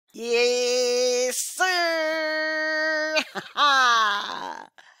Yes, sir.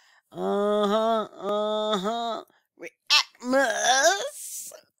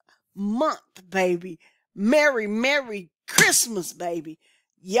 Reactmas month, baby. Merry Christmas, baby.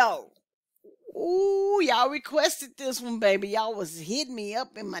 Yo. Ooh, y'all requested this one, baby. Y'all was hitting me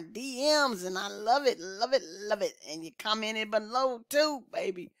up in my DMs, and I love it. And you commented below too,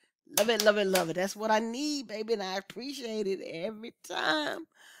 baby. Love it. That's what I need, baby, and I appreciate it every time.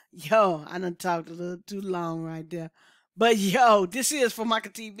 Yo, I done talked a little too long right there. But yo, this is Famaca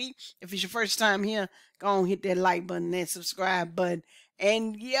TV. If it's your first time here, go on hit that like button and subscribe button.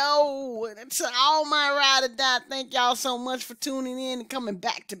 And yo, to all my ride or die, thank y'all so much for tuning in and coming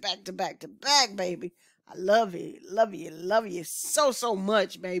back to back, baby. I love you so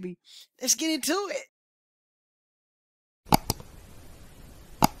much, baby. Let's get into it.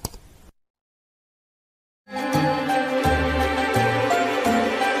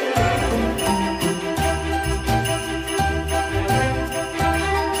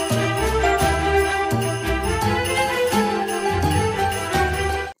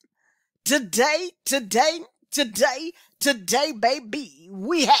 Today, baby,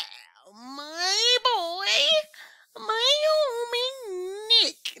 we have my boy, my homie,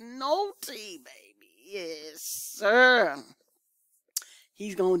 Nick Nolte, baby. Yes, sir.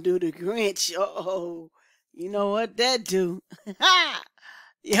 He's gonna do the Grinch. Oh, you know what that do?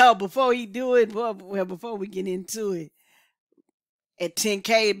 Yo, before he do it, well, before we get into it, at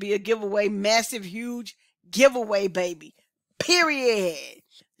 10K, it'd be a giveaway, massive, huge giveaway, baby. Period.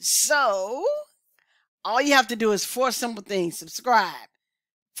 So, all you have to do is 4 simple things. Subscribe.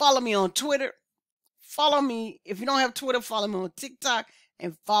 Follow me on Twitter. Follow me. If you don't have Twitter, follow me on TikTok.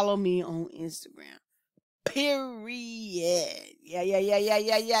 And follow me on Instagram. Period. Yeah.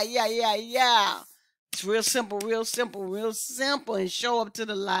 It's real simple. And show up to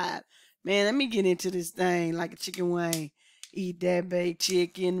the live. Man, let me get into this thing like a chicken wing. Eat that baked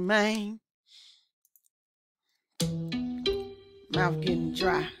chicken, man. Mouth getting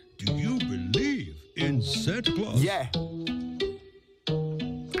dry. Do you believe in Santa Claus? Yeah. I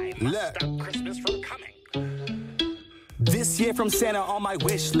must stop Christmas from coming. This year from Santa on my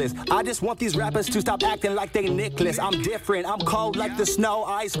wish list. I just want these rappers to stop acting like they Nicholas. I'm different, I'm cold like the snow,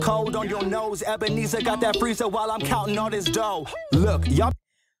 ice cold on your nose. Ebenezer got that freezer while I'm counting all this dough. Look, y'all.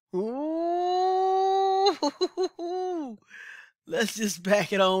 Ooh. Let's just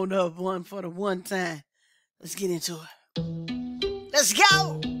back it on up one time. Let's get into it. Let's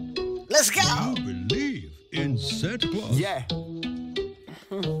go. Do you believe in Santa Claus? Yeah. I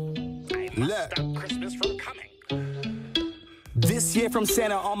must stop Christmas from coming. This year from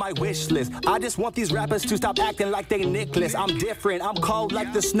Santa on my wish list. I just want these rappers to stop acting like they Nicholas. I'm different, I'm cold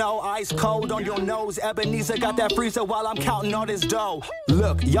like the snow, ice cold on your nose. Ebenezer got that freezer while I'm counting all this dough.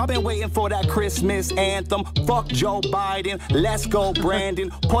 Look, y'all been waiting for that Christmas anthem. Fuck Joe Biden, let's go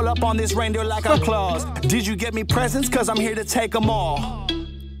Brandon. Pull up on this reindeer like I'm Claus. Did you get me presents? Cause I'm here to take them all.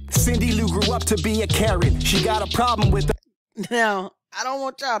 Cindy Lou grew up to be a Karen. She got a problem with the... Now, I don't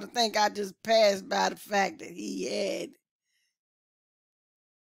want y'all to think I just passed by the fact that he had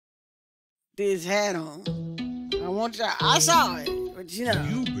this hat on. I want y'all, I saw it, but you know. Do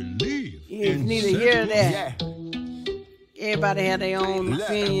you believe It's in neither Santa here nor Claus? there. Yeah. Everybody had their own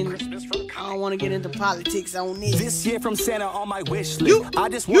opinion. Christmas from I coming. don't want to get into politics on this. This year from Santa on my wish list. I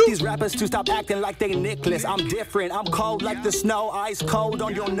just want these rappers to stop acting like they Nicholas. I'm different, I'm cold like the snow, ice cold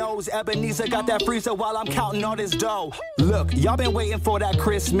on your nose. Ebenezer got that freezer while I'm counting all this dough. Look, y'all been waiting for that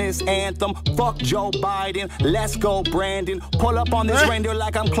Christmas anthem. Fuck Joe Biden, let's go Brandon. Pull up on this reindeer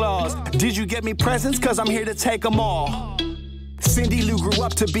like I'm Claus. Did you get me presents? Cause I'm here to take them all. Cindy Lou grew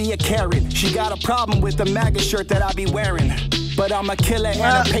up to be a Karen. She got a problem with the MAGA shirt that I be wearing. But I'm a killer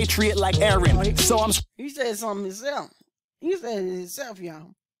and a patriot like Aaron. So I'm He said something himself. He said it himself,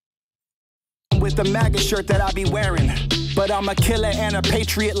 y'all. with the MAGA shirt that I be wearing. But I'm a killer and a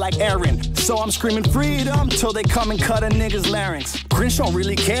patriot like Aaron. So I'm screaming freedom till they come and cut a nigga's larynx. Grinch don't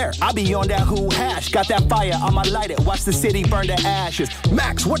really care. I be on that who hash. Got that fire, I'ma light it. Watch the city burn to ashes.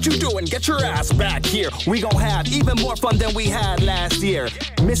 Max, what you doing? Get your ass back here. We gon' have even more fun than we had last year.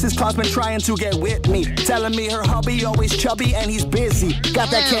 Mrs. Claus been trying to get with me. Telling me her hubby always chubby and he's busy.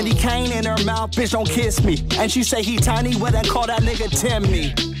 Got that candy cane in her mouth, bitch don't kiss me. And she say he tiny, well then call that nigga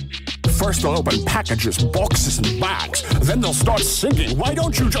Timmy. First they'll open packages, boxes, and bags. Then they'll start singing, why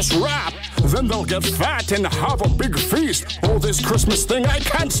don't you just rap? Then they'll get fat and have a big feast. Oh, this Christmas thing I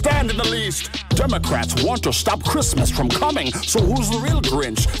can't stand in the least. Democrats want to stop Christmas from coming, so who's the real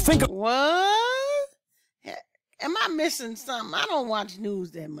Grinch? Think of... What? Am I missing something? I don't watch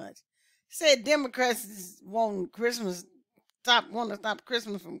news that much. Said Democrats want Christmas want to stop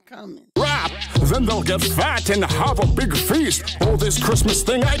Christmas from coming. Rap, then they'll get fat and have a big feast. Oh, this Christmas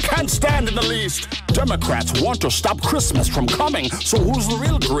thing I can't stand in the least. Democrats want to stop Christmas from coming, so who's the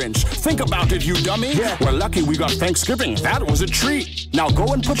real Grinch? Think about it, you dummy. Yeah. We're lucky we got Thanksgiving. That was a treat. Now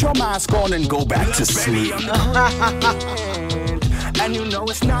go and put your mask on and go back to sleep. And you know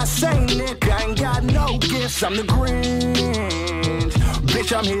it's not Saint Nick, I ain't got no gifts, I'm the Grinch.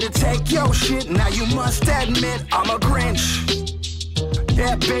 Bitch, I'm here to take your shit, now you must admit I'm a Grinch.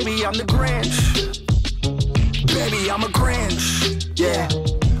 Yeah, baby, I'm the Grinch. Baby, I'm a Grinch. Yeah,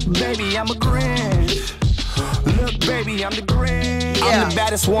 baby, I'm a Grinch. Look, baby, I'm the Grinch. I'm the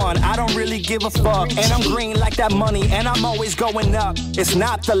baddest one, I don't really give a fuck. And I'm green like that money, and I'm always going up. It's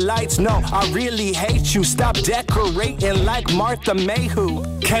not the lights, no, I really hate you. Stop decorating like Martha Mayhew.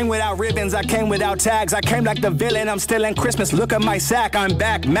 Came without ribbons, I came without tags. I came like the villain, I'm still in Christmas. Look at my sack, I'm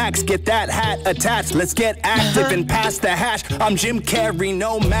back, Max, get that hat attached. Let's get active and pass the hash. I'm Jim Carrey,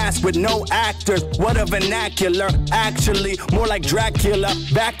 no mask with no actors. What a vernacular, actually, more like Dracula.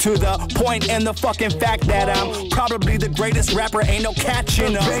 Back to the point and the fucking fact that I'm probably the greatest rapper, ain't no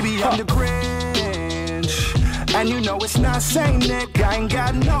catching up. Baby, I'm the Grinch. And you know it's not Saint Nick, I ain't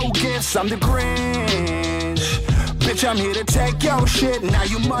got no gifts, I'm the Grinch. Bitch, I'm here to take your shit, now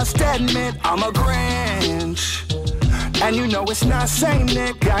you must admit I'm a Grinch. And you know it's not Saint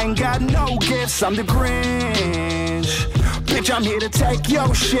Nick, I ain't got no gifts, I'm the Grinch. Bitch, I'm here to take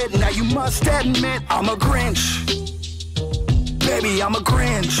your shit, now you must admit I'm a Grinch. Baby, I'm a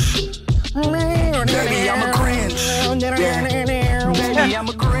Grinch. Baby, I'm a Grinch. Yeah. Baby, I'm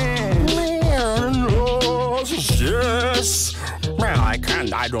a Grinch. Yes. Well, I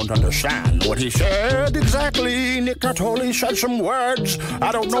don't understand what he said exactly. NITTOLI said some words.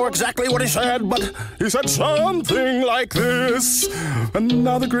 I don't know exactly what he said, but he said something like this. And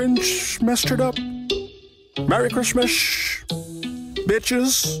now the Grinch messed it up. Merry Christmas,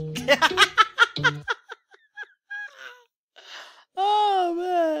 bitches. Oh,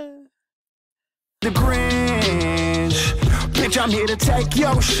 man. The Grinch. Bitch, I'm here to take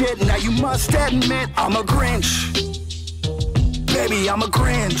your shit, now you must admit I'm a Grinch. Baby, I'm a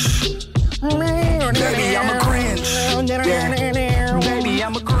Grinch. Baby, I'm a Grinch. Yeah. Baby,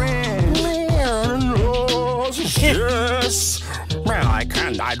 I'm a Grinch. Yes. Well,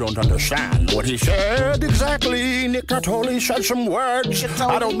 I don't understand what he said exactly. NITTOLI said some words.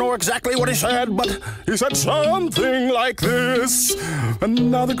 I don't know exactly what he said, but he said something like this.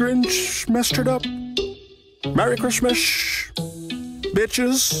 And now the Grinch messed it up. Merry Christmas,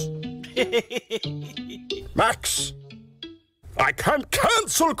 bitches. Max, I can't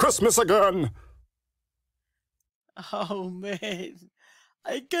cancel Christmas again. Oh, man.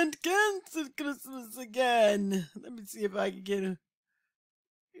 I can't cancel Christmas again. Let me see if I can get a...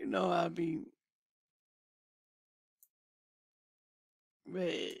 You know, I'll be...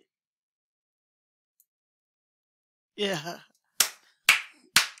 Wait. Yeah.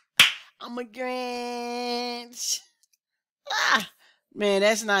 I'm a Grinch. Ah! Man,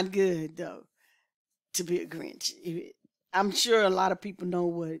 that's not good, though, to be a Grinch. I'm sure a lot of people know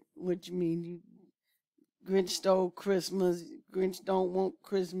what you mean. Grinch stole Christmas. Grinch don't want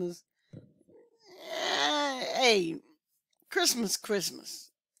Christmas. Hey, Christmas.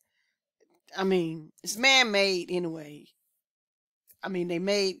 I mean, it's man-made anyway. I mean,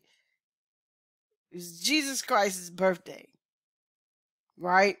 it's Jesus Christ's birthday,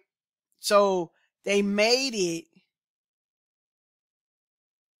 right? So they made it.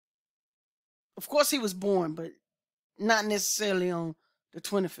 Of course, he was born, but not necessarily on the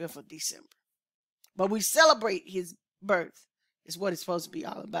 25th of December. But we celebrate his birth. Is what it's supposed to be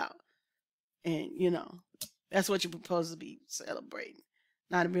all about. And, you know, that's what you're supposed to be celebrating.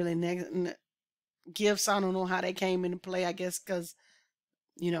 Not really gifts. I don't know how they came into play. I guess because,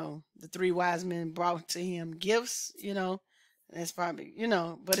 you know, the three wise men brought to him gifts, you know. That's probably, you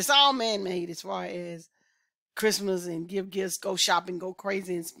know. But it's all man-made as far as Christmas and give gifts, go shopping, go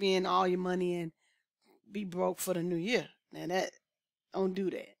crazy and spend all your money and be broke for the new year. Now, don't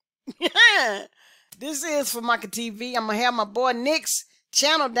do that. This is Famaca TV. I'm going to have my boy Nick's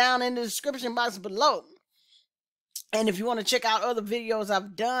channel down in the description box below. And if you want to check out other videos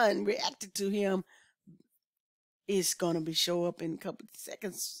I've done, reacted to him, it's going to be show up in a couple of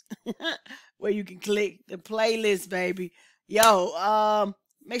seconds where you can click the playlist, baby. Yo,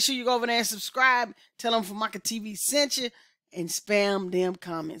 make sure you go over there and subscribe. Tell them Famaca TV sent you and spam them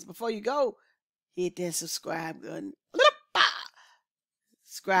comments. Before you go, hit that subscribe button.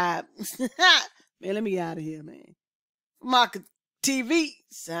 Subscribe. Man, let me get out of here, man. Famaca TV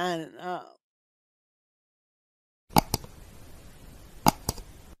signing off.